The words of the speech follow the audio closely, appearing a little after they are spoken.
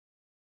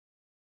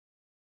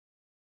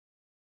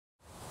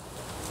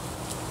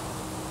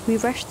We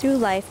rush through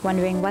life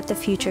wondering what the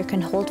future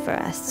can hold for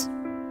us.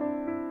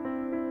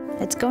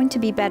 It's going to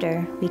be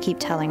better, we keep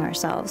telling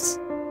ourselves.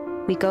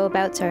 We go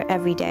about our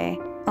everyday,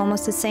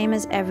 almost the same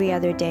as every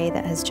other day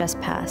that has just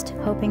passed,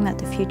 hoping that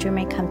the future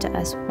may come to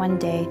us one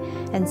day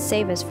and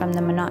save us from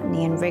the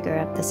monotony and rigor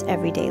of this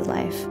everyday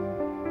life.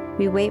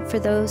 We wait for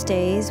those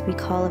days we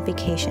call a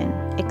vacation,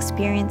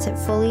 experience it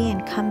fully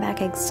and come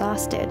back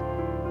exhausted,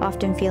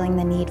 often feeling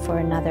the need for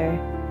another.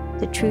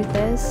 The truth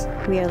is,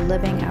 we are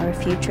living our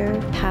future,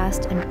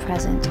 past and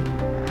present,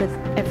 with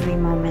every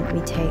moment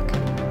we take.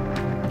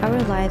 Our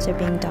lives are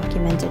being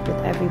documented with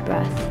every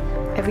breath,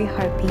 every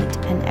heartbeat,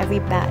 and every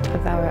bat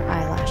of our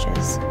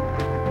eyelashes.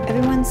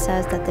 Everyone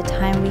says that the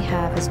time we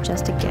have is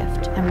just a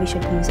gift, and we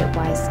should use it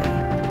wisely.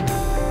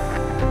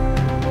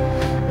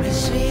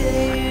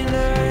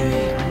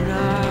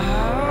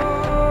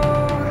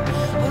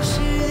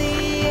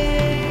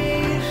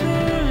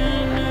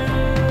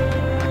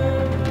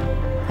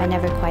 I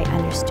never quite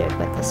understood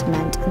what this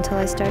meant until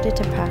I started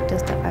to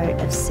practice the art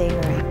of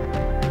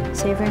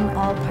savoring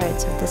all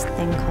parts of this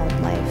thing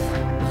called life.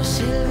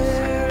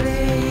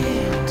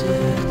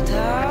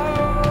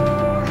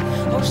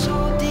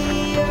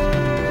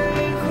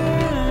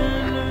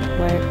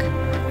 Work,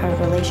 our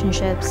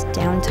relationships,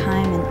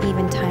 downtime, and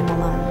even time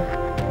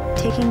alone.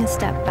 Taking a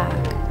step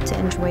back to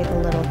enjoy the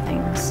little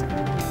things,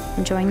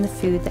 enjoying the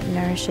food that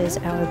nourishes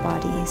our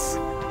bodies,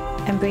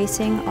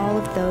 embracing all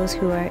of those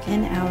who are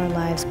in our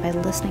lives by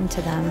listening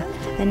to them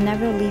and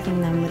never leaving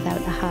them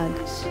without a hug.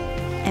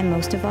 And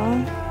most of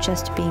all,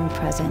 just being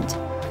present.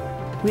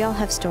 We all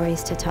have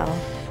stories to tell,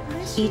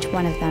 each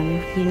one of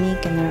them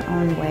unique in their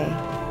own way.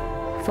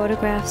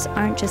 Photographs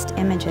aren't just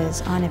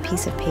images on a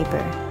piece of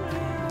paper.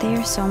 They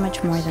are so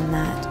much more than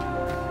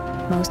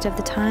that. Most of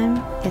the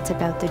time, it's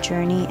about the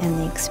journey and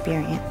the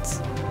experience.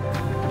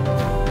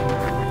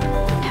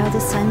 How the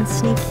sun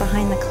sneaked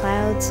behind the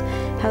clouds,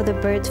 how the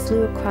birds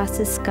flew across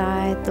the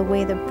sky, the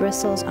way the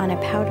bristles on a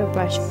powder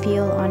brush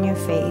feel on your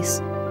face,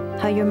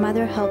 how your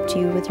mother helped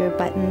you with your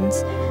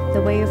buttons,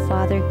 the way your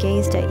father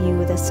gazed at you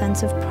with a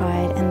sense of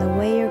pride, and the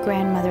way your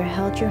grandmother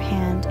held your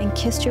hand and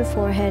kissed your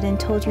forehead and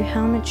told you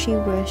how much she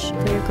wished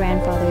for your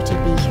grandfather to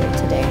be here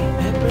today.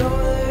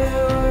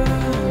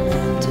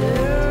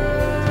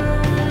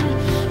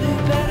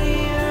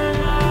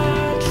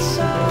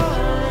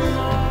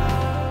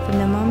 From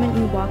the moment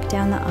you walk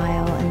down the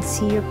aisle and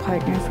see your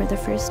partner for the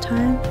first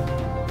time,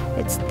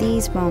 it's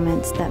these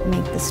moments that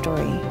make the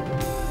story.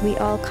 We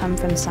all come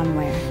from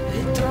somewhere.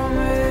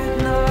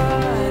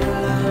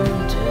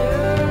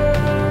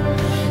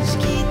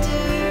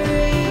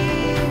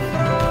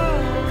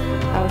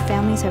 Our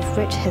families have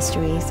rich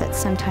histories that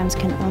sometimes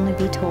can only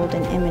be told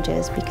in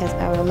images because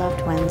our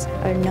loved ones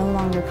are no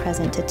longer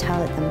present to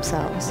tell it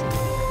themselves.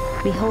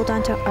 We hold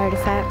onto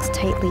artifacts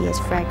tightly as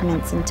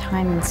fragments in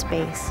time and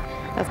space,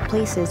 of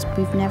places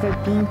we've never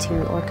been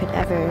to or could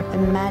ever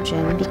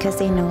imagine because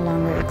they no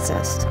longer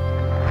exist.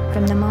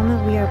 From the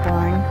moment we are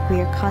born,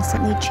 we are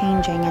constantly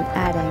changing and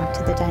adding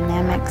to the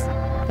dynamics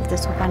of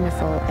this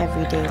wonderful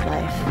everyday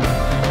life.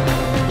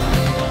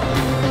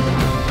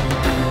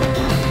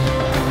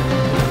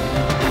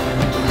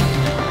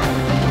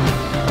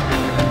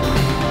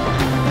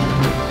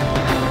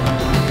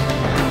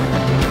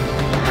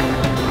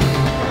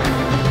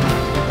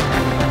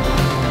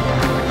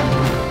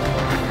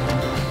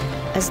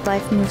 As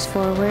life moves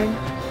forward,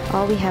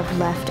 all we have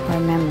left are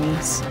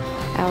memories,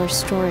 our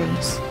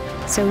stories.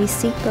 So we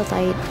seek the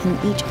light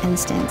in each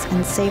instance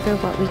and savor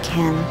what we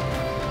can.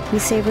 We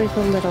savor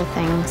the little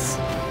things.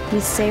 We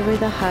savor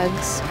the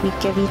hugs we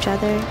give each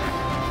other.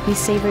 We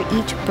savor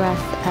each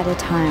breath at a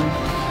time.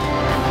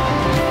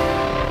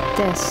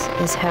 This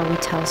is how we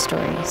tell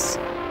stories.